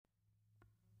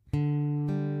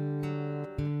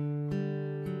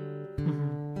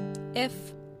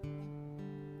If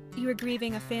you were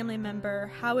grieving a family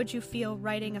member, how would you feel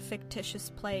writing a fictitious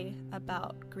play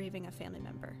about grieving a family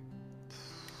member?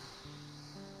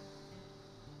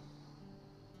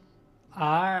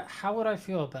 How would I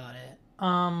feel about it?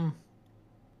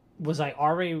 Was I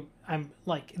already? I'm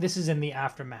like, this is in the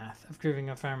aftermath of grieving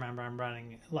a family member. I'm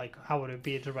writing, like, how would it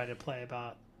be to write a play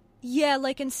about? Yeah,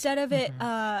 like instead of it,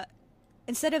 Mhm.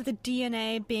 instead of the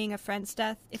DNA being a friend's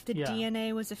death, if the Yeah,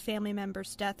 DNA was a family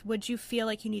member's death, would you feel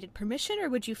like you needed permission, or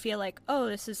would you feel like, oh,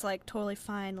 this is like totally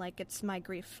fine, like it's my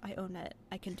grief, I own it,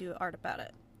 I can do art about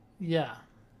it? yeah.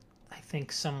 I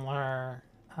think similar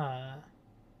uh,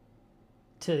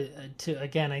 to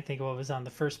again. I think what was on the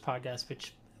first podcast,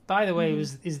 which, by the way, Mm-hmm.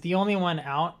 was is the only one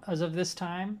out as of this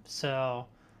time. So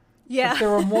if Yeah. there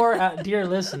were more out, dear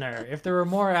listener, if there were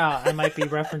more out, I might be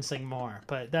referencing more.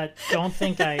 But that don't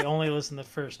think I only listened to the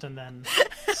first and then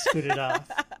scooted off.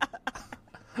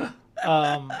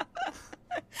 Um,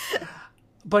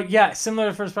 but yeah, similar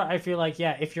to the first part, I feel like,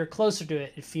 yeah, if you're closer to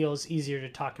it, it feels easier to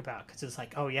talk about because it's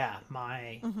like, oh yeah,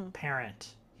 my Mm-hmm.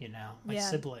 parent, you know, my Yeah.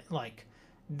 sibling, like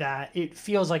that. It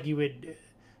feels like you would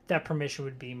that permission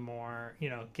would be more, you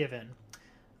know, given.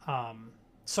 Um,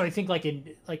 so I think like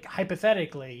in like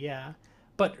hypothetically, yeah.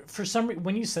 But for some reason,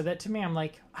 when you said that to me, I'm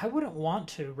like, I wouldn't want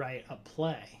to write a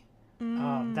play.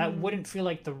 That Mm. wouldn't feel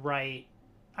like the right.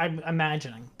 I'm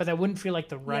imagining, but that wouldn't feel like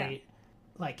the Yeah. right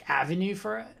like avenue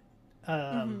for it.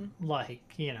 Mm-hmm. Like,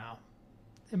 you know,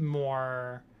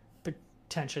 more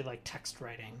potentially like text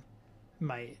writing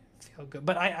might feel good,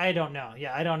 but I don't know.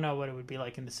 Yeah, I don't know what it would be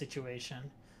like in the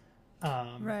situation.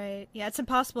 Um, Right. Yeah, it's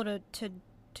impossible to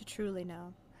truly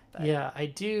know. But yeah, I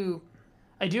do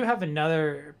have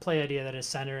another play idea that is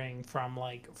centering from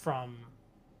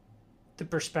the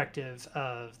perspective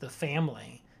of the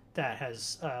family that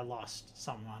has lost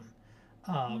someone.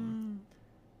 Um, mm.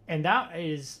 and that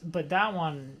is, but that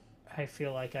one I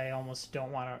feel like I almost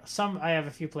don't want to. Some I have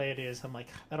a few play ideas. I'm like,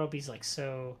 that'll be like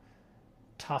so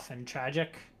tough and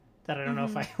tragic that I don't know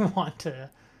if Mm-hmm. I want to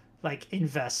like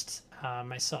invest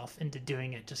myself into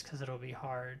doing it just because it'll be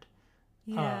hard.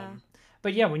 Yeah. Um,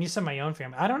 but yeah, when you said my own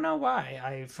family, I don't know why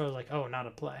I feel like, oh, not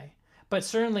a play, but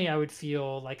certainly I would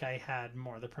feel like I had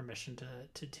more of the permission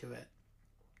to do it.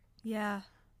 Yeah.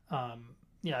 Um,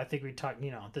 yeah, I think we talked,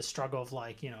 you know, the struggle of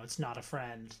like, you know, it's not a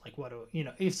friend. Like, what do you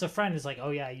know? If it's a friend, is like, oh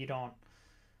yeah, you don't,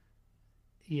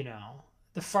 you know,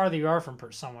 the farther you are from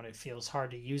someone, it feels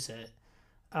hard to use it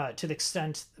to the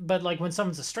extent. But like when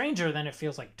someone's a stranger, then it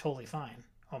feels like totally fine,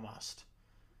 almost.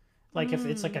 Like if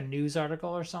it's like a Mm. news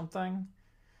article or something.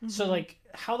 So Mm-hmm. like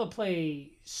how the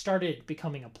play started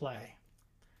becoming a play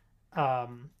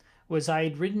um, was I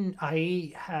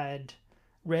had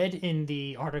read in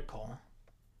the article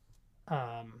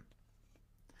um,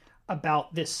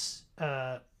 about this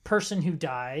person who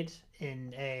died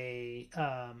in a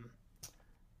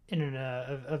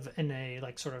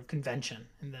like sort of convention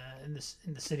in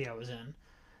the city I was in,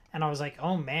 and I was like,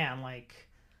 oh man, like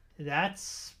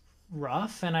that's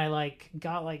rough, and I like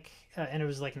got like and it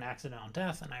was like an accidental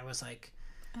death, and I was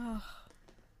Oh.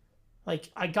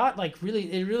 like I got like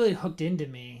really it really hooked into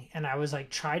me, and I was like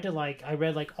tried to like I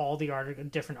read like all the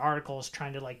different articles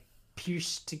trying to like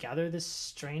piece together this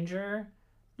stranger.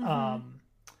 Mm-hmm. um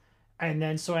and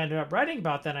then so I ended up writing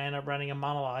about that. I ended up writing a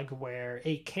monologue where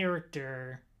a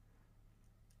character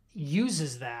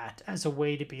uses that as a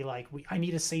way to be like, I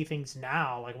need to say things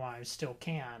now, like while I still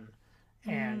can,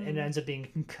 and it Mm. ends up being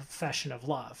a confession of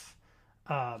love.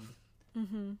 Um,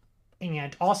 Mm-hmm.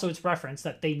 and also, it's referenced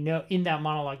that they know in that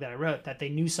monologue that I wrote that they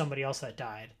knew somebody else that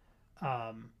died,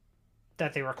 um,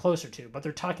 that they were closer to, but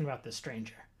they're talking about this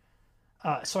stranger.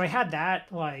 So I had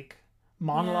that like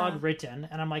Yeah. monologue written,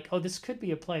 and I'm like, oh, this could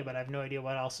be a play, but I have no idea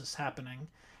what else is happening.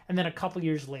 And then a couple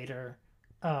years later,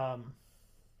 um,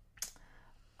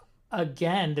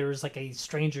 again there was like a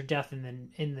stranger death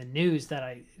in the news that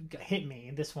I hit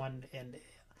me. This one, and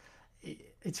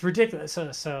it's ridiculous.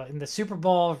 So in the Super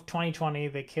Bowl of 2020,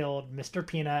 they killed Mr.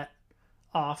 Peanut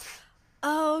off.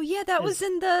 Oh, yeah, that was As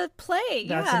in the play.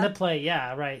 that's in Yeah. the play,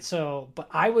 yeah, right. So, but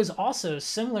I was also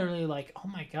similarly like, oh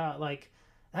my god, like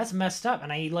that's messed up,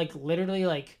 and I like literally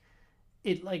like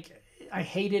it like I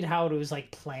hated how it was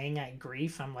like playing at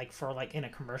grief. I'm like for like in a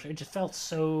commercial, it just felt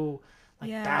so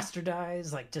like Yeah.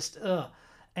 bastardized, like just ugh.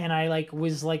 And I like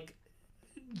was like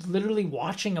literally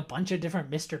watching a bunch of different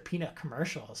Mr. Peanut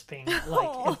commercials being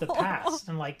like of the past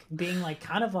and like being like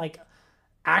kind of like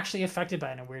actually affected by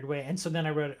it in a weird way. And so then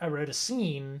I wrote a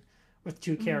scene with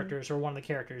two Mm-hmm. characters or one of the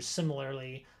characters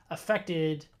similarly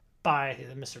affected by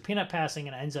the Mr. Peanut passing,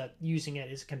 and ends up using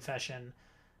it as a confession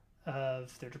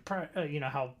of their you know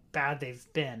how bad they've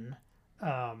been.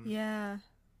 Um, Yeah.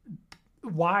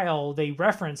 while they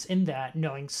reference in that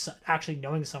actually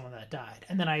knowing someone that died.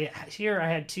 And then I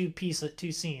had two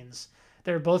scenes.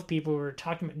 They're both people who were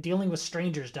dealing with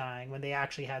strangers dying when they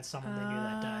actually had someone they knew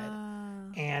that died.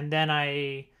 And then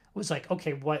I was like,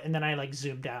 okay, what? And then I like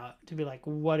zoomed out to be like,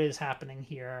 what is happening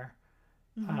here?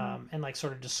 And like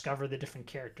sort of discover the different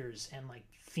characters and like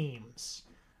themes.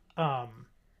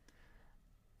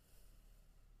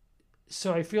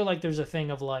 So I feel like there's a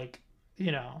thing of like,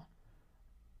 you know,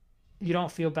 you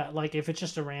don't feel bad. Like if it's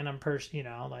just a random person, you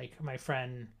know, like my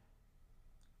friend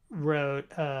wrote,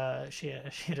 she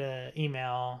had a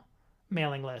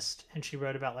mailing list, and she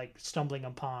wrote about like stumbling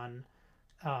upon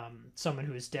someone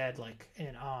who is dead, like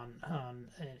in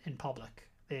public.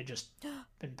 They had just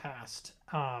been passed.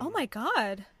 Oh my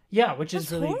God. Yeah, which That's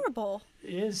is really horrible.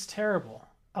 It is terrible.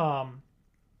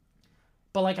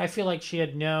 But like I feel like she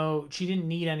didn't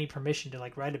need any permission to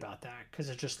like write about that, because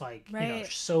it's just like you know,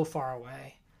 so far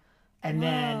away. And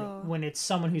then when it's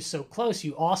someone who's so close,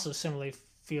 you also similarly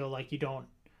feel like you don't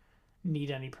need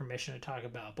any permission to talk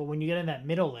about. But when you get in that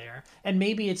middle layer, and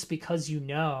maybe it's because you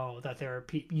know that there are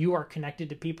you are connected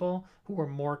to people who are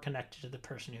more connected to the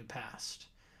person who passed,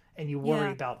 and you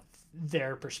worry about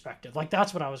their perspective. Like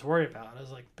that's what I was worried about,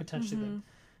 is like potentially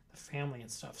the family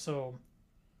and stuff. So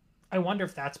I wonder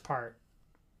if that's part.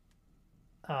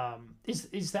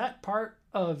 Is that part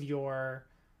of your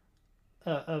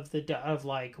of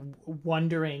like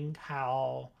wondering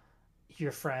how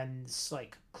your friends,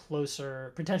 like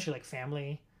closer, potentially like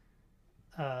family,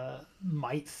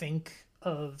 might think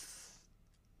of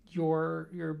your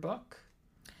book?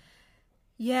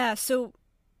 Yeah, so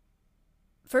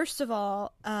first of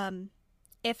all,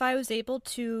 if I was able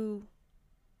to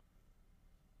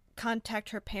contact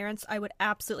her parents, I would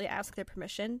absolutely ask their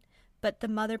permission. But the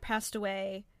mother passed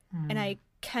away, and I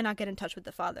cannot get in touch with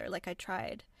the father. Like I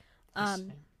tried.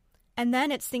 And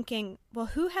then it's thinking, well,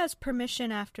 who has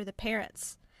permission after the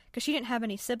parents? Because she didn't have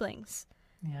any siblings.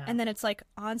 Yeah. And then it's like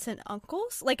aunts and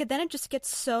uncles. Like, then it just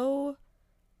gets so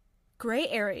gray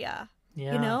area,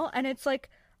 you know? And it's like,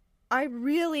 I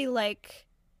really like,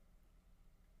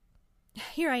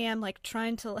 here I am like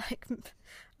trying to like,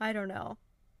 I don't know,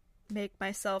 make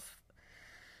myself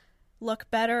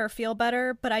look better or feel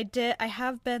better. But I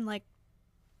have been like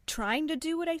trying to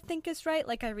do what I think is right.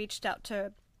 Like I reached out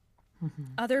to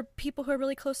other people who are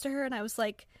really close to her, and I was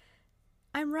like,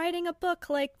 I'm writing a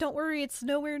book, like don't worry, it's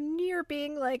nowhere near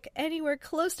being like anywhere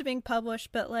close to being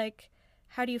published, but like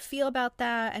how do you feel about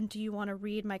that, and do you want to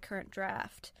read my current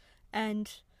draft?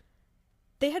 And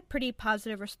they had pretty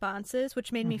positive responses,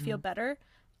 which made me feel better.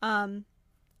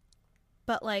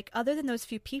 But like other than those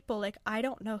few people, like I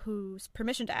don't know whose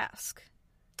permission to ask.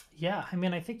 Yeah, I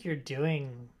mean, I think you're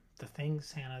doing the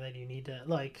things, Hannah, that you need to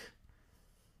like,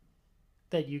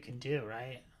 that you can do,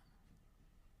 right?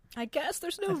 I guess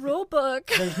there's no rule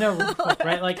book. There's no rule book,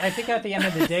 right? Like, I think at the end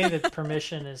of the day, the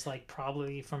permission is like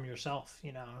probably from yourself,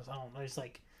 you know. It's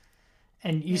like,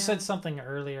 and you said something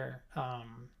earlier.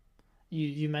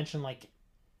 You mentioned like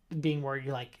being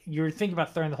worried. You're thinking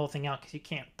about throwing the whole thing out because you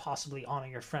can't possibly honor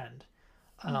your friend,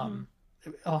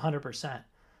 100%.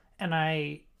 And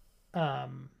I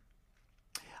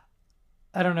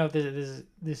don't know if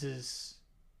this is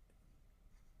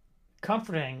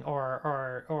comforting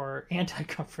or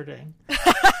anti-comforting,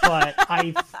 but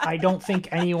I don't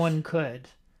think anyone could.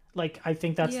 Like, I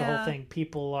think that's the whole thing.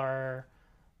 People are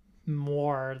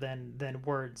more than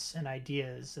words and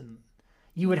ideas, and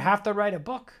you would have to write a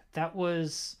book that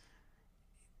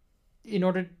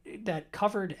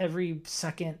covered every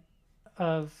second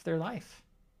of their life,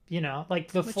 you know,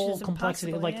 like the full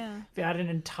complexity, like if you had an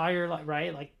entire life,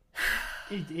 right? Like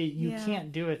you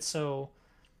can't do it. So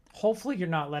hopefully you're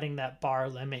not letting that bar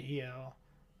limit you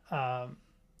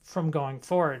from going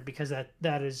forward, because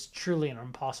that is truly an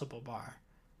impossible bar.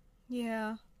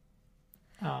 Yeah.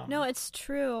 No, it's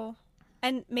true.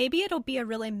 And maybe it'll be a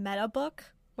really meta book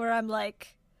where I'm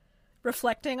like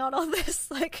reflecting on all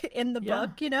this, like in the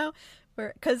book, you know,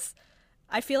 because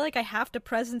I feel like I have to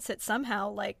presence it somehow.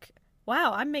 Like,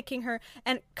 wow, I'm making her.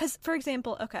 And because, for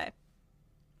example, okay,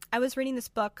 I was reading this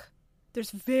book.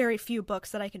 There's very few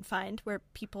books that I can find where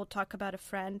people talk about a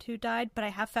friend who died, but I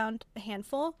have found a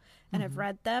handful, and I've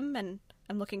read them, and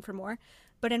I'm looking for more.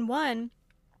 But in one,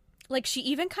 like, she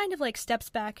even kind of like steps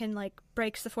back and like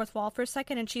breaks the fourth wall for a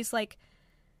second, and she's like,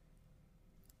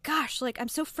 gosh, like, I'm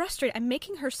so frustrated. I'm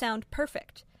making her sound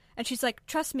perfect. And she's like,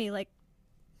 trust me, like,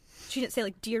 she didn't say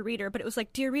like, dear reader, but it was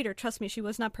like, dear reader, trust me, she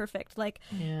was not perfect. Like,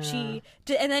 she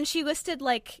did, and then she listed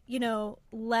like, you know,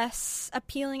 less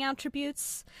appealing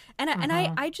attributes, and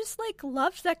I just like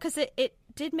loved that, because it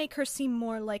did make her seem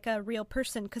more like a real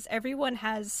person, because everyone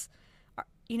has,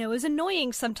 is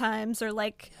annoying sometimes, or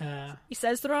like he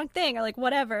says the wrong thing, or like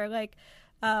whatever, like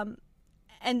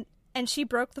and she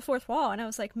broke the fourth wall, and I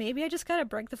was like, maybe I just gotta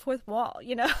break the fourth wall,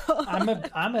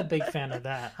 I'm a big fan of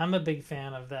that. I'm a big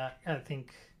fan of that, I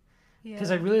think,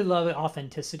 because I really love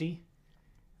authenticity.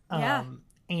 And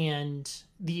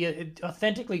the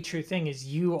authentically true thing is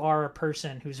you are a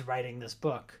person who's writing this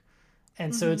book,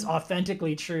 and so it's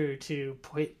authentically true to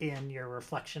put in your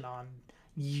reflection on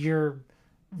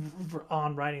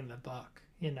writing the book,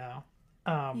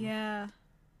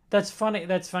 That's funny.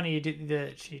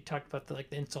 She talked about the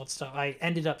insult stuff. I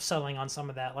ended up settling on some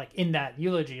of that. Like in that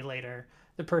eulogy later,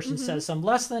 the person says some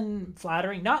less than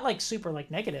flattering, not like super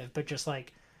like negative, but just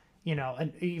like,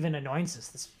 even annoyances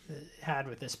this had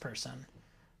with this person.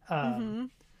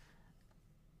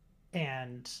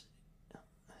 And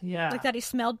yeah, like that he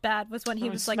smelled bad was when he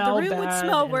was like, the room would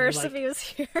smell worse if he was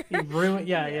here. He ruined,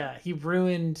 he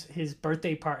ruined his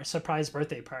surprise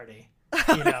birthday party.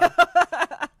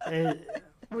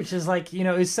 Which is like,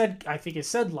 I think it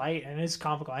said light and it's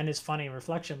comical and it's funny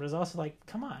reflection, but it's also like,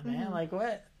 come on, man, like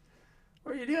what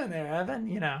are you doing there, Evan?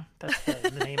 That's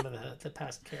the name of the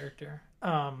past character.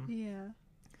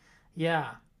 Yeah.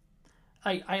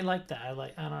 I like that. I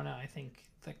don't know. I think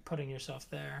like putting yourself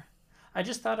there. I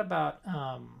just thought about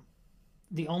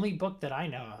the only book that I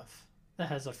know of that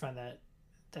has a friend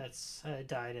that's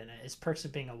died in it is Perks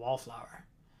of Being a Wallflower.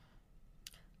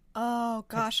 Oh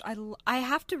gosh, I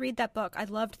have to read that book. I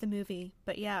loved the movie,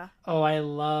 but yeah. Oh, I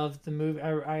loved the movie.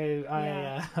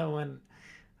 When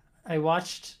I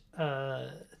watched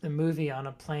the movie on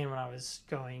a plane when I was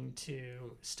going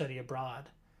to study abroad.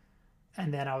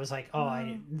 And then I was like,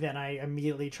 then I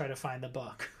immediately tried to find the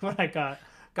book when I got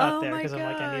there, because I'm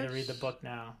like, I need to read the book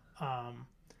now.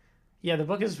 Yeah, the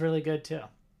book is really good too.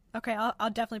 Okay, I'll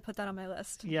definitely put that on my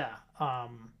list. Yeah.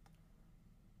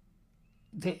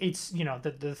 It's,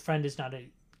 the friend is not a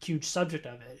huge subject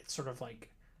of it. It's sort of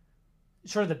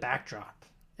the backdrop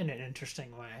in an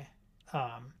interesting way.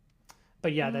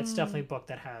 But yeah, that's definitely a book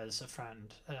that has a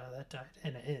friend that died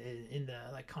in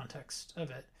the context of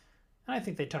it. And I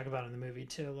think they talk about it in the movie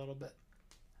too a little bit.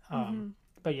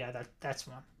 But yeah, that's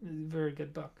one very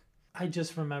good book. I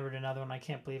just remembered another one. I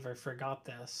can't believe I forgot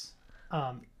this.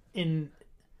 In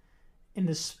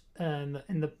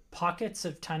the pockets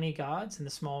of tiny gods, in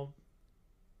the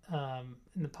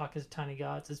pockets of tiny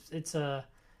gods, it's a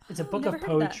book of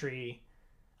poetry.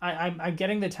 I'm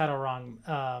getting the title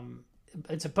wrong.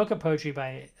 It's a book of poetry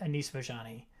by Anis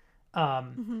Mojani,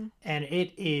 and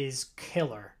it is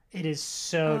killer. It is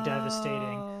so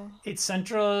devastating. It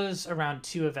centers around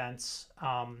two events.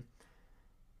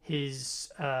 His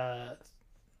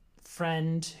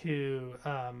friend who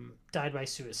died by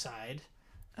suicide,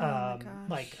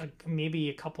 maybe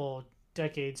a couple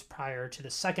decades prior to the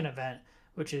second event,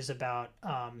 which is about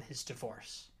his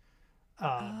divorce.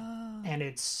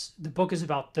 And the book is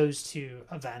about those two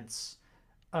events.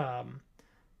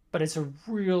 But it's a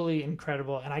really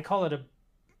incredible, and I call it a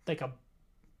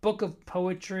book of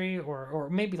poetry, or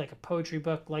maybe like a poetry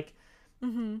book.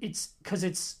 It's because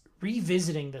it's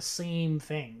revisiting the same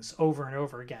things over and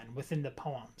over again within the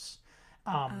poems.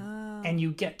 And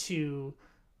you get to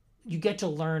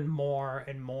learn more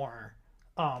and more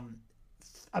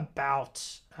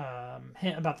about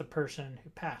him, about the person who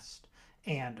passed,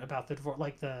 and about the divorce,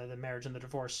 like the marriage and the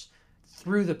divorce,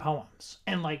 through the poems.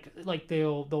 And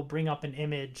they'll bring up an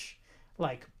image,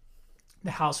 like the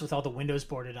house with all the windows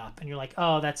boarded up, and you're like,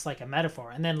 oh, that's like a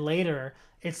metaphor. And then later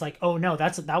it's like, oh no,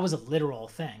 that was a literal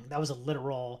thing. That was a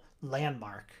literal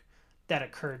landmark that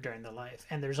occurred during the life.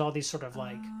 And there's all these sort of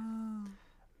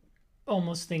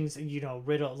almost things,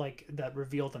 riddle, that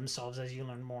reveal themselves as you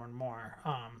learn more and more.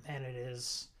 And it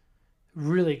is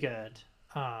really good.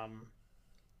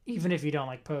 Even if you don't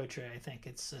like poetry, I think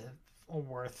it's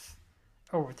worth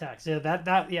text. Yeah,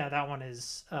 that one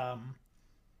is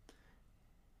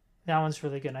that one's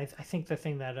really good. I think the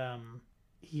thing that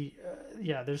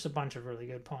there's a bunch of really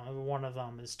good poems. One of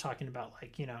them is talking about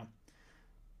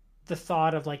the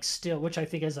thought of still, which I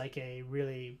think is a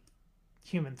really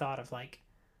human thought of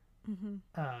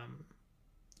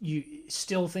you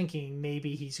still thinking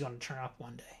maybe he's going to turn up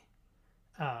one day.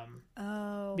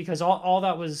 Because all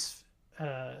that was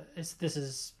this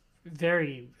is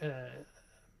very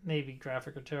maybe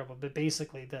graphic or terrible, but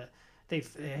basically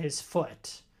his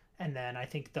foot, and then I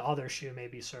think the other shoe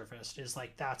maybe surfaced, is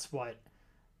that's what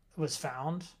was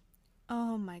found.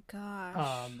 Oh my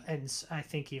gosh. And I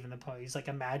think even the poet, he's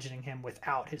imagining him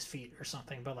without his feet or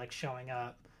something, but showing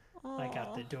up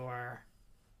at the door.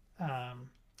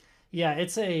 Yeah,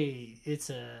 it is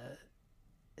a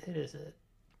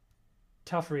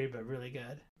tough read, but really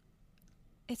good.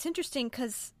 it's interesting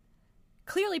because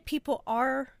clearly people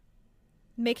are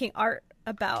making art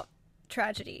about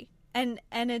tragedy, and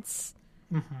it's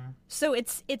so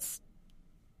it's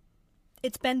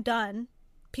been done.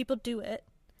 People do it.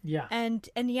 Yeah. And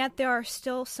yet there are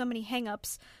still so many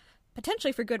hang-ups,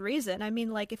 potentially for good reason. I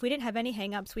mean, like, if we didn't have any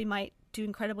hang-ups, we might do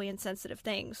incredibly insensitive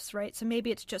things, right? So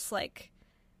maybe it's just like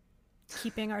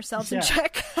keeping ourselves in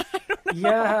check. I don't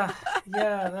know.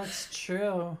 Yeah, that's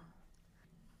true.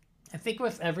 I think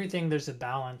with everything there's a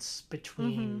balance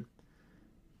between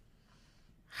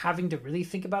having to really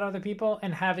think about other people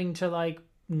and having to like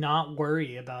not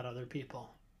worry about other people.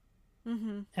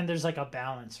 And there's like a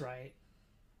balance, right?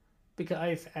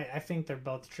 Because I think they're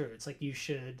both true. It's like you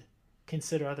should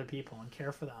consider other people and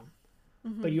care for them,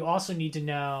 but you also need to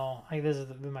know. Like this is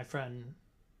my friend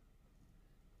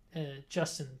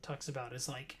Justin talks about. Is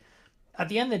like at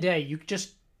the end of the day, you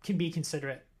just can be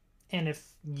considerate, and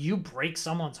if you break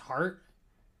someone's heart,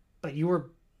 but you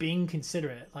were being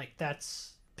considerate, like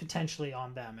that's potentially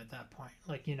on them at that point.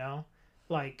 Like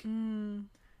like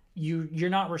you're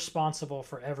not responsible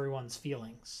for everyone's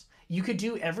feelings. You could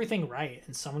do everything right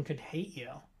and someone could hate you,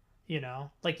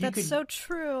 like you That's so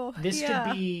true. This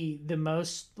could be the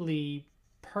mostly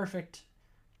perfect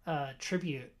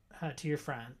tribute to your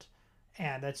friend,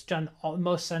 and that's done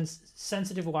most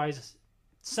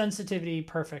sensitivity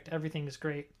perfect. Everything is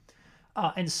great,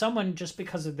 and someone, just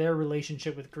because of their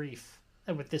relationship with grief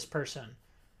with this person,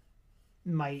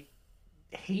 might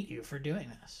hate you for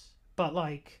doing this, but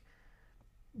like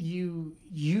you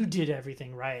did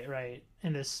everything right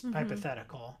in this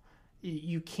hypothetical.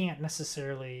 You can't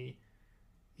necessarily,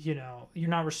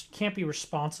 can't be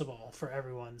responsible for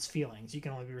everyone's feelings. You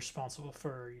can only be responsible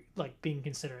for like being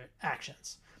considerate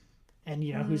actions. And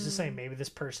who's to say, maybe this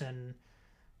person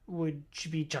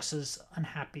should be just as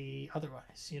unhappy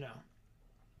otherwise,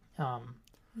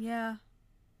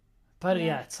 but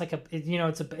it's like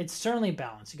it's certainly a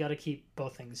balance. You got to keep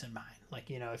both things in mind. Like,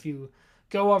 if you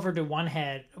go over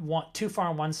to too far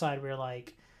on one side where you're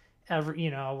like,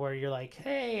 where you're like,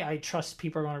 hey, I trust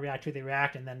people are going to react to they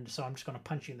react, and then so I'm just going to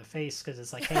punch you in the face because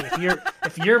it's like, hey,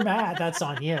 if you're mad, that's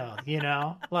on you,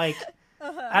 like.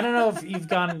 I don't know if you've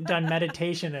done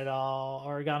meditation at all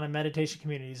or gone in meditation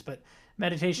communities, but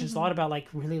meditation is a lot about like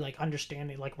really like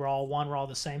understanding, like we're all one, we're all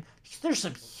the same. There's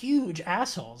some huge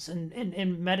assholes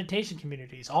in meditation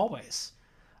communities always.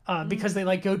 Because they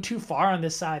like go too far on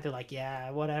this side. They're like, yeah,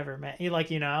 whatever, man. You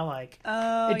like, like,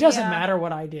 it doesn't matter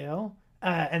what I do.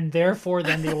 And therefore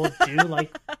then they will do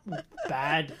like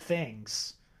bad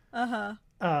things. Yeah.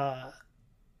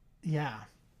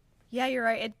 Yeah, you're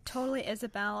right. It totally is a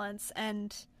balance.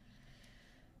 And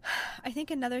I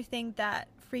think another thing that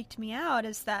freaked me out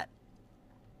is that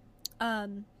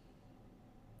of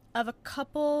a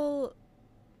couple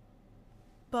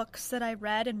books that I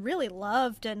read and really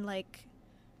loved and like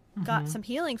got some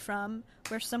healing from,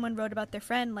 where someone wrote about their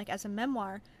friend like as a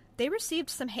memoir, they received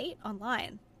some hate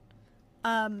online.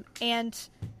 And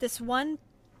this one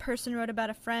person wrote about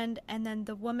a friend, and then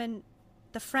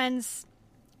the friend's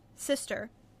sister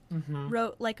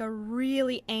wrote like a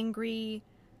really angry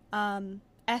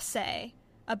essay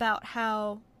about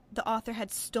how the author had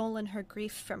stolen her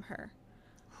grief from her.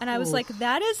 And I was like,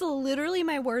 that is literally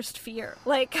my worst fear.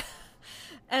 Like,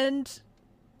 and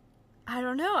I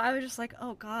don't know. I was just like,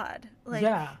 oh God. Like,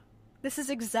 yeah. This is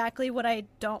exactly what I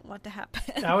don't want to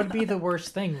happen. That would be the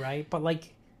worst thing, right? But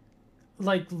like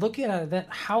look at that.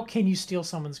 How can you steal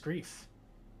someone's grief?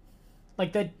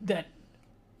 Like that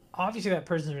obviously that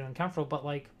person's really uncomfortable, but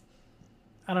like,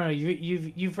 I don't know.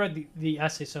 You've read the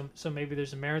essay, so maybe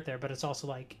there's a merit there, but it's also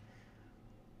like,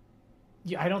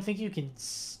 I don't think you can.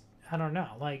 I don't know.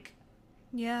 Like,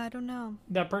 yeah, I don't know.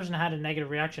 That person had a negative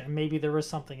reaction, and maybe there was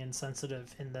something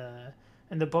insensitive in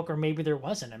the book, or maybe there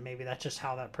wasn't, and maybe that's just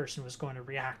how that person was going to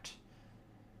react,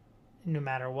 no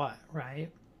matter what, right?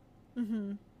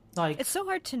 Like, it's so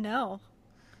hard to know.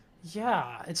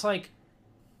 Yeah, it's like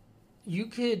you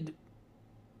could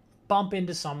bump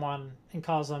into someone and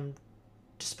cause them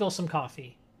to spill some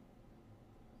coffee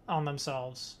on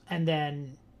themselves, and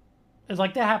then if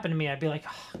like that happened to me, I'd be like,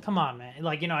 oh, come on, man.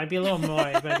 Like, I'd be a little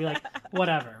annoyed, but I'd be like,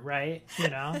 whatever, right?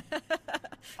 Come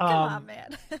on,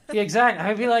 man. Yeah, exactly.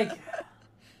 I'd be like,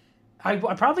 I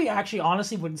probably actually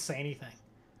honestly wouldn't say anything.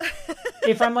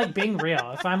 If I'm like being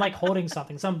real, if I'm like holding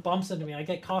something, someone bumps into me, I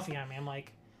get coffee on me, I'm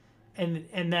like, and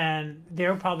then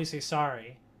they'll probably say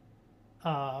sorry.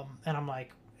 And I'm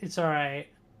like, it's all right.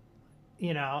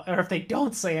 Or if they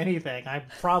don't say anything, I'm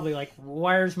probably like,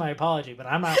 where's my apology? But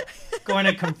I'm not going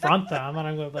to confront them, and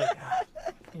I'm going to be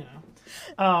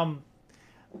like,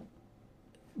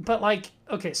 But like,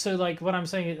 okay, so like what I'm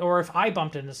saying is, or if I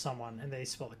bumped into someone and they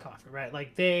spill the coffee, right?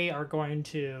 Like they are going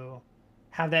to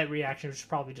have that reaction, which is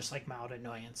probably just like mild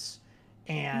annoyance.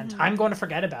 And I'm going to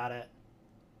forget about it.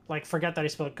 Like forget that I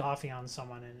spilled coffee on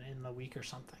someone in the week or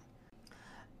something.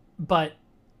 But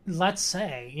let's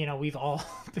say, you know, we've all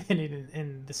been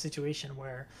in the situation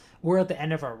where we're at the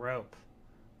end of our rope.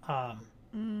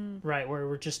 Right, where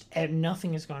we're just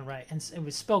nothing is going right, and it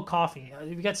was spilled coffee.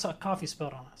 We got coffee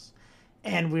spilled on us,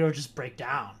 and we would just break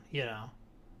down, you know.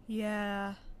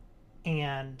 Yeah.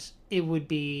 And it would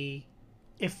be,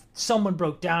 if someone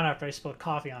broke down after I spilled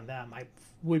coffee on them, I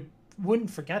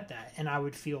wouldn't forget that, and I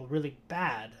would feel really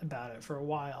bad about it for a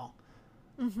while.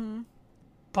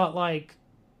 But like,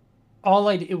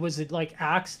 it was like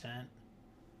accident,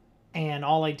 and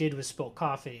all I did was spill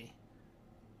coffee.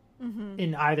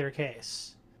 In either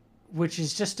case, which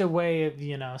is just a way of,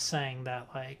 you know, saying that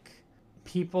like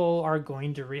people are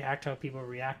going to react how people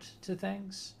react to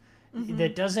things.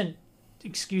 That doesn't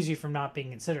excuse you from not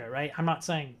being considerate, right? I'm not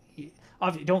saying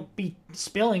obviously don't be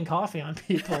spilling coffee on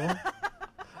people,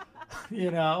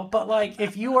 you know, but like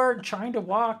if you are trying to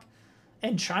walk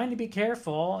and trying to be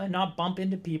careful and not bump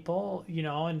into people, you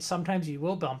know, and sometimes you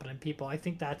will bump into people, I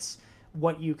think that's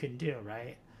what you can do,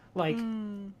 right? Like,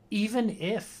 even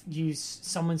if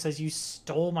someone says you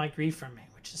stole my grief from me,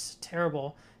 which is a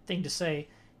terrible thing to say,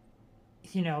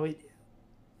 you know,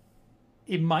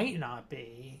 it might not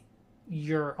be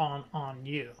you're on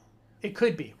you. It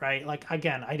could be, right? Like,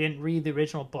 again, I didn't read the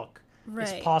original book. Right.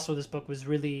 It's possible this book was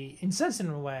really incensed in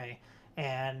a way,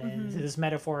 and in this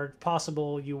metaphor,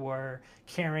 possible you were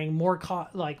carrying more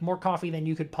coffee than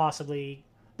you could possibly,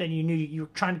 than you knew. You were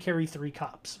trying to carry 3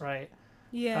 cups, right?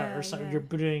 Yeah, or something, you're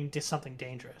doing something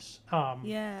dangerous.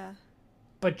 Yeah.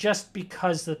 But just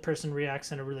because the person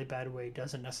reacts in a really bad way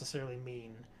doesn't necessarily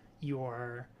mean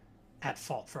you're at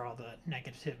fault for all the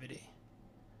negativity.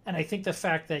 And I think the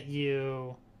fact that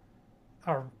you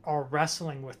are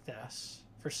wrestling with this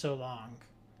for so long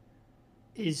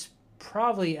is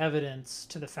probably evidence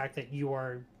to the fact that you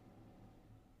are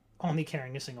only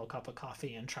carrying a single cup of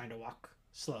coffee and trying to walk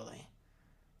slowly.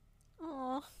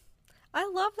 Aww. I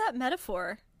love that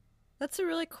metaphor. That's a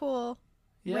really cool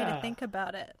way to think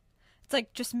about it. It's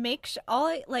like, just make sure all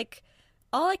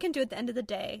I can do at the end of the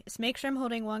day is make sure I'm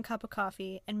holding 1 cup of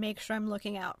coffee and make sure I'm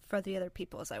looking out for the other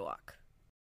people as I walk.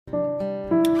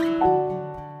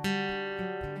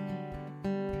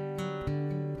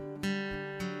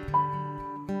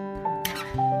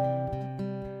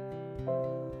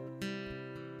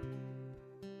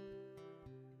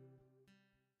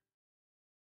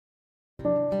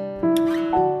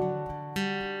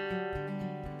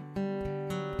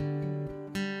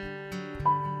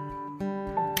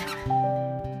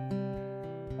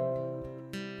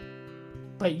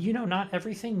 But, you know, not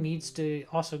everything needs to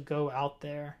also go out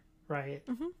there, right?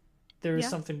 There is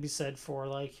something to be said for,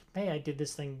 like, hey, I did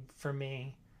this thing for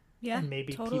me. Yeah, and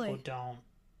maybe totally.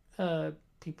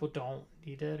 People don't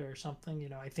need it or something, you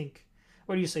know. I think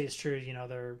what you say is true, you know,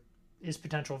 there is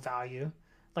potential value.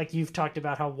 Like, you've talked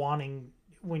about how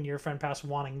when your friend passed,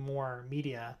 wanting more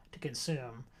media to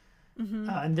consume.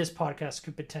 And this podcast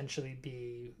could potentially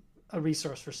be a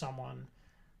resource for someone.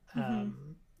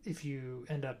 If you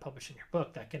end up publishing your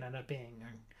book, that can end up being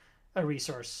a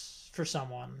resource for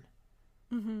someone.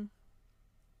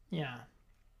 Yeah.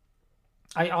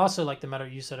 I also like the meta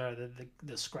you said are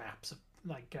the scraps,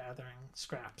 like gathering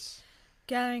scraps.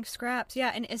 Gathering scraps,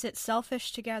 yeah. And is it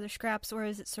selfish to gather scraps, or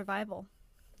is it survival?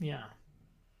 Yeah.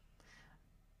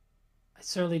 I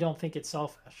certainly don't think it's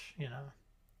selfish, you know.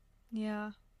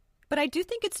 Yeah. But I do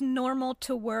think it's normal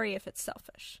to worry if it's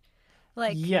selfish.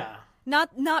 Like, yeah.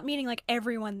 Not meaning like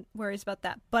everyone worries about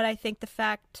that, but I think the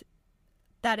fact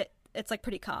that it's like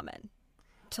pretty common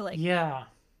to like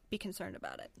be concerned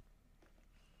about it.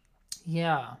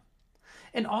 Yeah.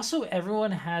 And also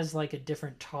everyone has like a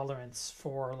different tolerance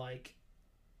for like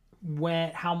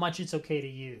how much it's okay to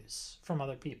use from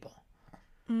other people.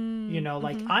 You know,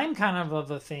 like I'm kind of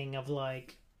a thing of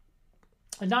like,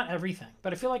 not everything,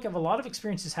 but I feel like if a lot of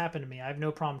experiences happen to me, I have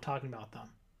no problem talking about them.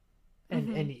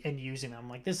 And using them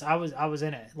like this. I was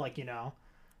in it, like, you know,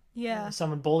 if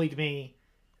someone bullied me,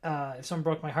 if someone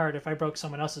broke my heart, if I broke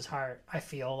someone else's heart, I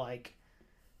feel like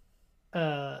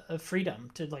a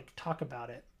freedom to like talk about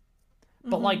it.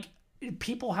 But like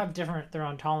people have their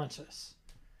own tolerances.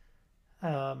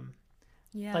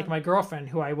 Like my girlfriend,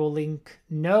 who I will link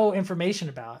no information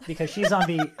about because she's on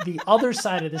the other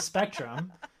side of the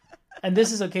spectrum. And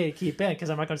this is okay to keep in because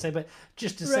I'm not going to say, but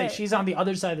just to say she's on the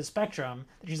other side of the spectrum.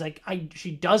 She's like, she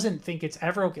doesn't think it's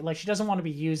ever okay. Like, she doesn't want to be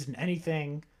used in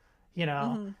anything, you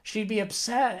know. She'd be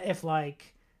upset if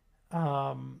like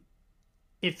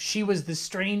if she was the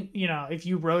strange, if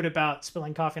you wrote about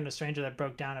spilling coffee on a stranger that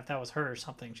broke down, if that was her or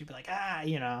something, she'd be like,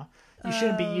 you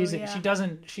shouldn't be using. Yeah. She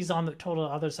doesn't. She's on the total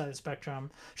other side of the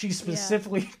spectrum. She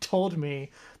specifically told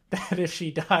me that if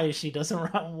she dies, she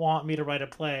doesn't want me to write a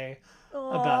play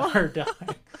about her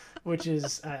dying, which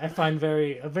is I find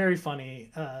a very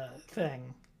funny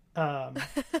thing.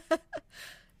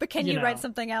 But can you write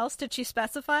something else? Did she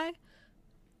specify?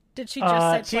 Did she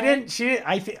just say play? She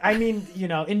didn't. I mean,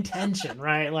 intention,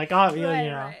 right? Like,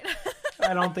 right.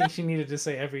 I don't think she needed to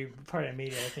say every part of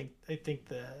media. I think the thing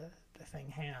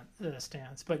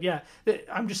stands. But yeah,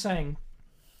 I'm just saying,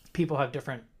 people have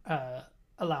different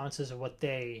allowances of what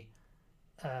they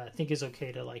think is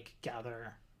okay to like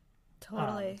gather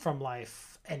totally from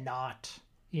life and not,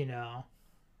 and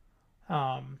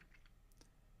I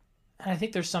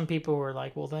think there's some people who are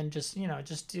like, well, then just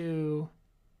do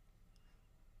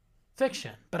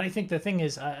fiction. But I think the thing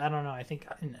is, I don't know. I think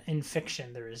in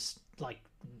fiction there is like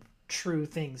true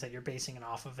things that you're basing it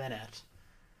off of in it.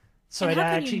 So and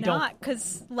how can you not?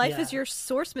 Because life is your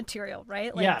source material,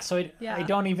 right? Like, So I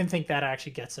don't even think that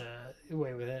actually gets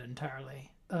away with it entirely.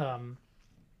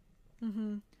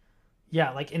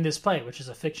 Yeah, like in this play, which is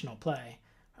a fictional play,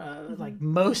 like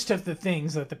most of the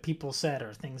things that the people said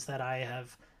are things that I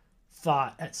have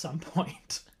thought at some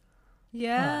point.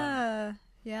 Yeah.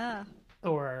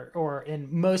 Or in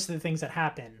most of the things that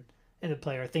happen in the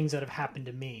play are things that have happened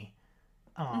to me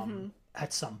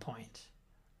at some point.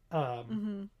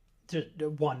 To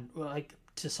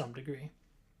some degree.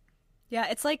 Yeah,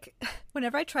 it's like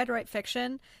whenever I try to write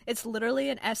fiction, it's literally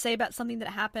an essay about something that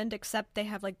happened, except they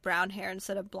have like brown hair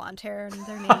instead of blonde hair, and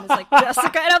their name is like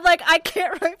Jessica. And I'm like, I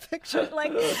can't write fiction.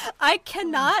 Like, I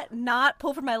cannot not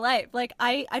pull from my life. Like,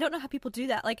 I don't know how people do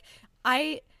that. Like,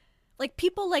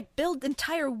 people like build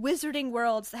entire wizarding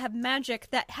worlds that have magic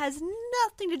that has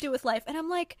nothing to do with life, and I'm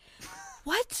like,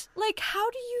 what? Like,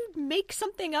 how do you make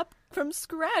something up from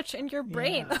scratch in your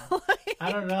brain? Like...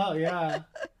 I don't know. Yeah.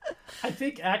 I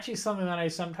think actually something that I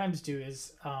sometimes do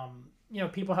is,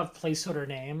 people have placeholder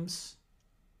names.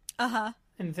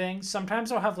 And things.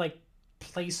 Sometimes I'll have like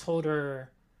placeholder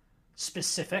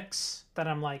specifics that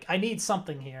I'm like, I need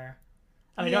something here.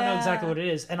 And I don't know exactly what it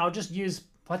is. And I'll just use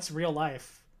what's real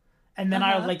life. And then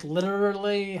I'll like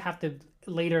literally have to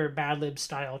later Mad Lib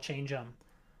style change them.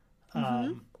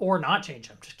 Or not change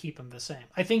them, just keep them the same.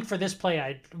 I think for this play,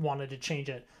 I wanted to change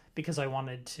it because I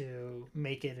wanted to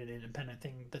make it an independent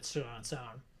thing that stood on its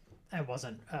own and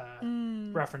wasn't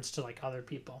reference to like other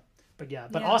people.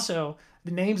 But also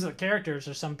the names of the characters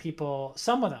are some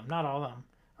of them, not all of them,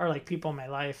 are like people in my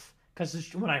life.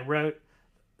 Because when I wrote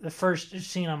the first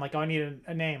scene, I'm like, oh, I need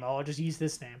a name. I'll just use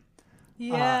this name.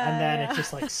 Yeah. And then it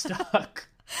just like stuck.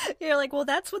 You're like, well,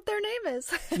 that's what their name is.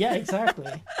 Yeah,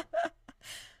 exactly.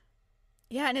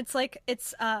 Yeah, and it's like,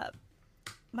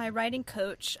 my writing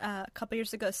coach a couple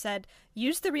years ago said,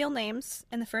 use the real names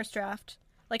in the first draft,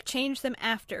 like change them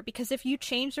after, because if you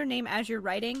change their name as you're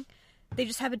writing, they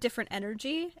just have a different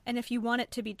energy, and if you want it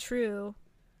to be true,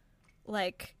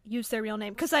 like, use their real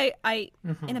name. Because I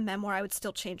in a memoir, I would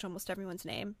still change almost everyone's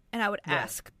name, and I would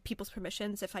ask people's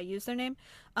permissions if I use their name.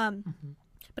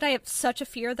 But I have such a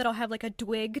fear that I'll have like a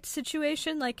Dwig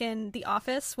situation, like in The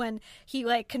Office, when he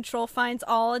like control finds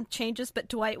all and changes, but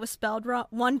Dwight was spelled wrong.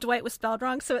 One Dwight was spelled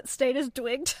wrong, so it stayed as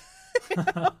Dwigged.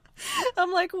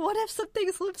 I'm like, what if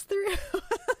something slips through?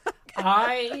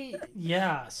 I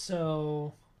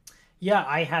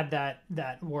had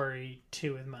that worry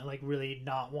too, with my like really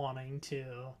not wanting to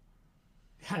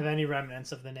have any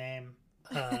remnants of the name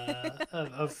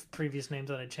of previous names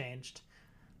that I changed.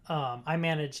 I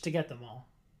managed to get them all.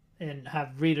 And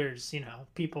have readers,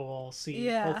 people will see.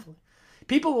 Yeah. Hopefully.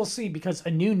 People will see because a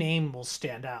new name will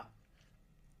stand out.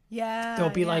 Yeah.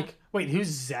 They'll be like, wait, who's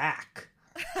Zach?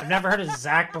 I've never heard of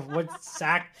Zach before. What's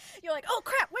Zach? You're like, oh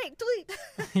crap, wait, delete.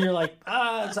 You're like,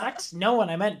 Zach's no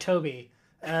one. I meant Toby.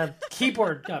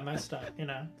 Keyboard got messed up,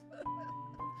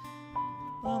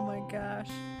 Oh my gosh.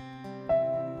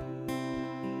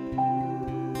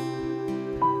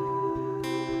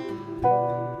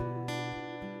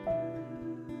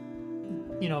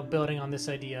 Building on this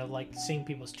idea of like seeing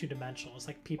people as two-dimensional. It's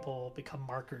like people become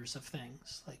markers of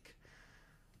things. Like,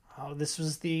 oh, this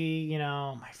was the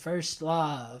my first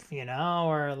love,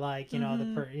 or like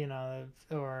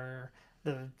or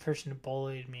the person who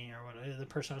bullied me, or whatever, the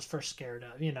person I was first scared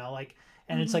of,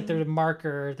 and it's like they're a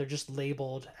marker. They're just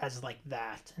labeled as like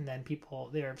that, and then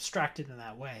they're abstracted in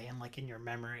that way, and like in your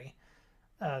memory,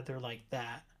 they're like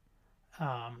that.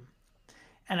 And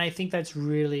I think that's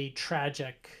really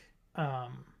tragic.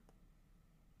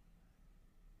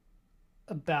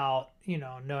 about, you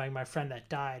know, knowing my friend that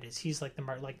died is he's like the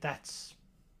mark, like that's,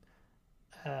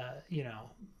 you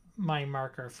know, my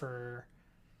marker for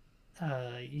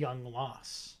young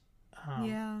loss.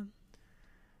 Yeah.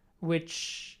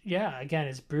 Which, yeah, again,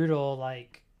 is brutal.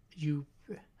 Like, you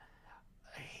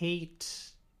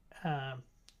hate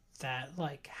that,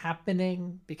 like,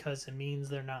 happening because it means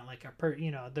they're not, like,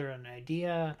 you know, they're an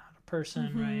idea, not a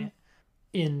person, right?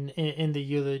 In the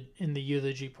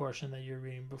eulogy portion that you're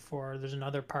reading before, there's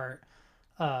another part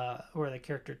where the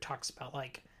character talks about,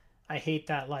 like, I hate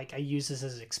that, like, I use this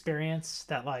as experience,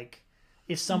 that, like,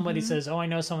 if somebody says, oh, I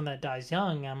know someone that dies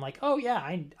young, I'm like, oh yeah,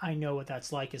 I know what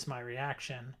that's like, is my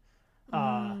reaction.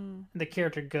 The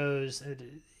character goes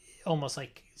almost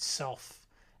like self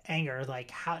anger,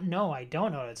 like, how, no, I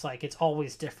don't know, it's like it's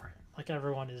always different, like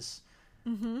everyone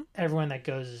that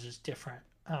goes is just different.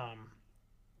 I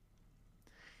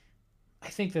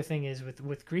think the thing is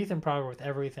with grief and probably with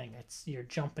everything, it's you're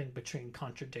jumping between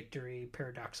contradictory,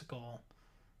 paradoxical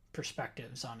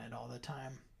perspectives on it all the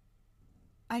time.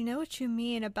 I know what you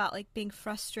mean about, like, being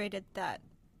frustrated that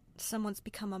someone's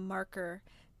become a marker,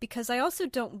 because I also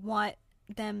don't want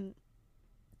them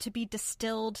to be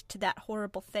distilled to that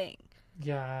horrible thing.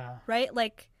 Yeah. Right?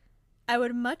 Like, I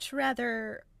would much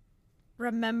rather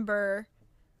remember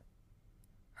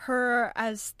her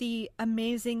as the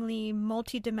amazingly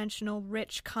multidimensional,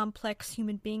 rich, complex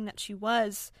human being that she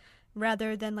was,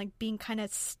 rather than, like, being kind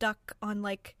of stuck on,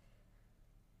 like,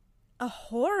 a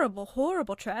horrible,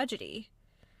 horrible tragedy.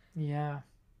 Yeah.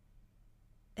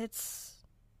 It's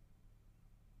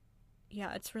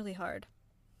really hard.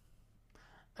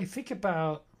 I think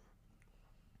about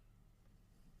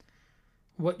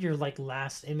what your, like,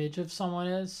 last image of someone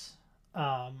is.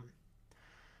 I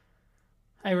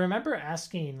remember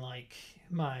asking, like,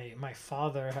 my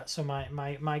father, so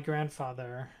my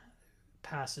grandfather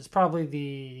passes, probably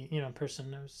the, you know,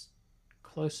 person I was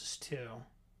closest to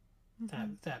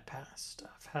that passed.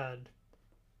 I've had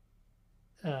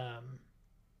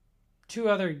two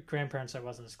other grandparents I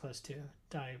wasn't as close to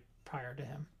die prior to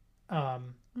him.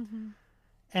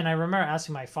 And I remember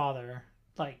asking my father,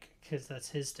 like, because that's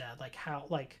his dad, like, how,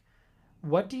 like,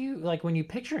 what do you, like, when you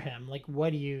picture him, like,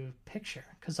 what do you picture?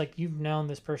 Because, like, you've known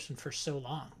this person for so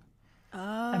long.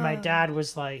 And my dad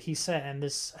was like, he said, and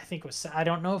this, I think was, I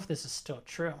don't know if this is still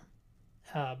true,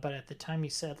 but at the time he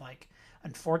said, like,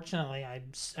 unfortunately, I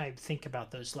think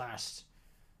about those last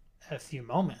few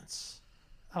moments.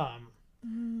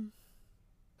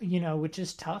 You know, which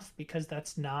is tough because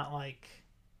that's not, like,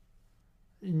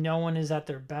 no one is at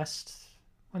their best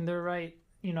when they're right,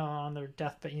 you know, on their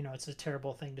deathbed. You know, it's a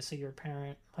terrible thing to see your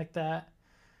parent like that.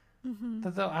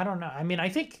 But though, I don't know. I mean, I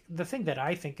think the thing that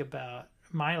I think about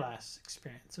my last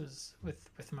experience was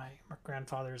with my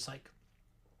grandfather's, like,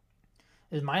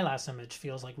 is my last image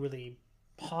feels like really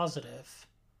positive.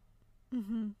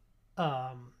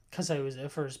 Because I was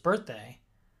for his birthday.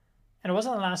 And it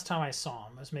wasn't the last time I saw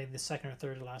him. It was maybe the second or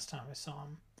third last time I saw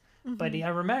him. But I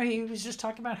remember he was just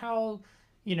talking about how,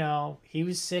 you know, he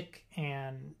was sick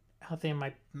and how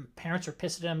my parents were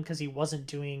pissed at him because he wasn't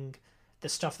doing the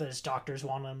stuff that his doctors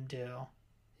wanted him to do,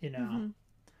 you know.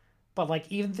 But, like,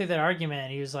 even through that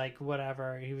argument, he was like,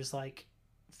 whatever. He was like,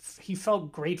 he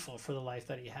felt grateful for the life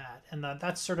that he had. And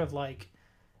that's sort of, like,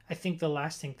 I think the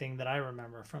lasting thing that I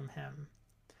remember from him.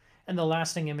 And the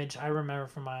lasting image I remember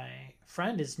from my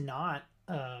friend is not,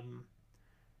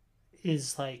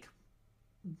 is like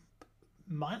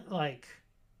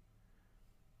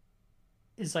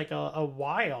a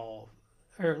while,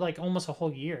 or like almost a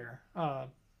whole year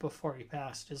before he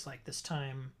passed, is like this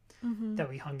time that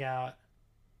we hung out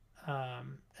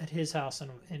at his house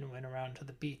and went around to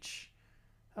the beach.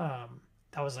 That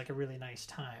was like a really nice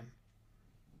time.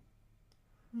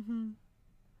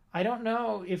 I don't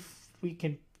know if we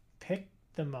can pick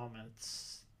the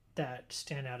moments that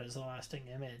stand out as a lasting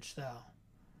image, though.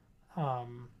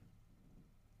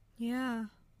 Yeah.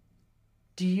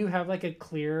 Do you have, like, a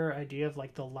clear idea of,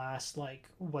 like, the last, like,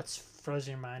 what's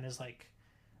frozen in your mind is, like,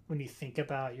 when you think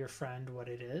about your friend, what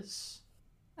it is?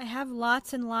 I have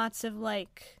lots and lots of,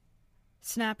 like,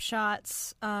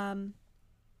 snapshots and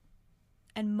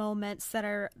moments that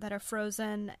are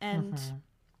frozen, and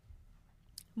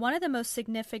one of the most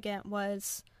significant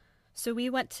was, so we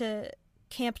went to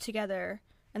camp together,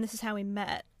 and this is how we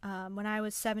met, when I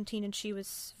was 17 and she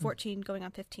was 14 going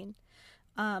on 15.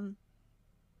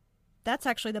 That's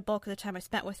actually the bulk of the time I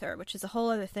spent with her, which is a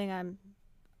whole other thing I'm,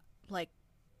 like,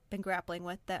 been grappling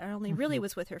with, that I only really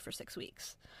was with her for 6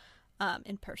 weeks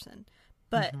in person.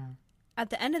 But at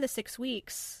the end of the 6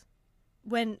 weeks,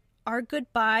 when our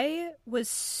goodbye was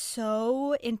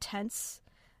so intense,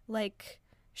 like,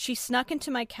 She snuck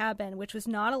into my cabin, which was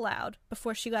not allowed,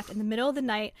 before she left in the middle of the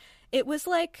night. It was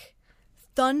like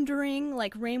thundering,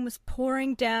 like rain was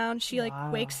pouring down. She like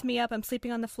wakes me up. I'm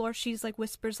sleeping on the floor. She's like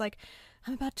whispers like,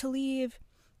 I'm about to leave.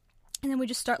 And then we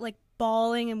just start like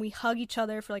bawling and we hug each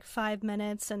other for like 5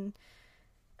 minutes. And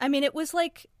I mean, it was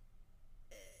like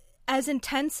as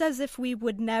intense as if we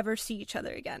would never see each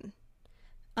other again.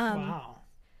 Wow.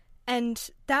 And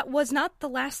that was not the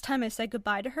last time I said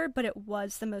goodbye to her, but it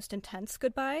was the most intense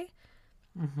goodbye.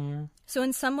 Mm-hmm. So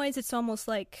in some ways, it's almost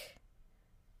like,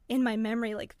 in my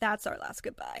memory, like, that's our last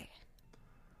goodbye.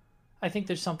 I think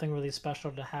there's something really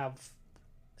special to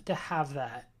have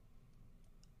that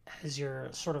as your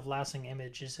sort of lasting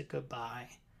image is a goodbye.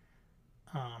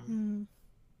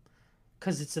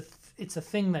 Because it's a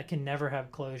thing that can never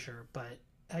have closure, but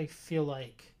I feel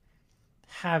like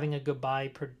having a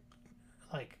goodbye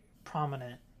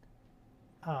prominent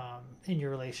in your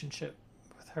relationship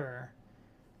with her,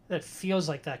 that feels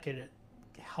like that could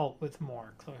help with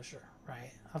more closure,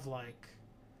 right? Of like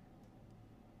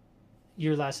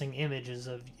your lasting images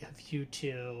of you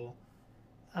two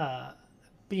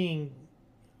being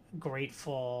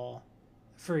grateful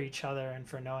for each other and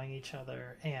for knowing each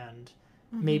other, and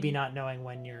maybe not knowing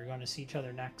when you're going to see each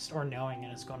other next, or knowing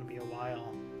it's going to be a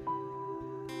while.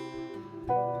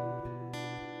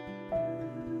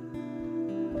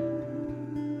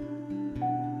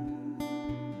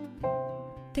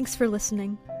 Thanks for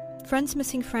listening. Friends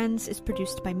Missing Friends is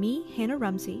produced by me, Hannah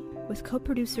Rumsey, with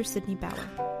co-producer Sydney Bauer.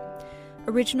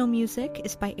 Original music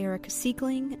is by Erica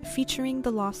Siegling, featuring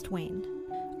The Lost Wayne.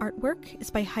 Artwork is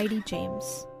by Heidi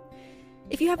James.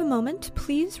 If you have a moment,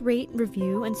 please rate,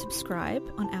 review, and subscribe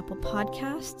on Apple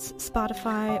Podcasts,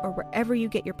 Spotify, or wherever you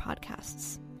get your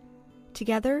podcasts.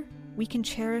 Together, we can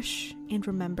cherish and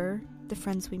remember the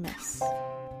friends we miss.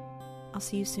 I'll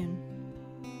see you soon.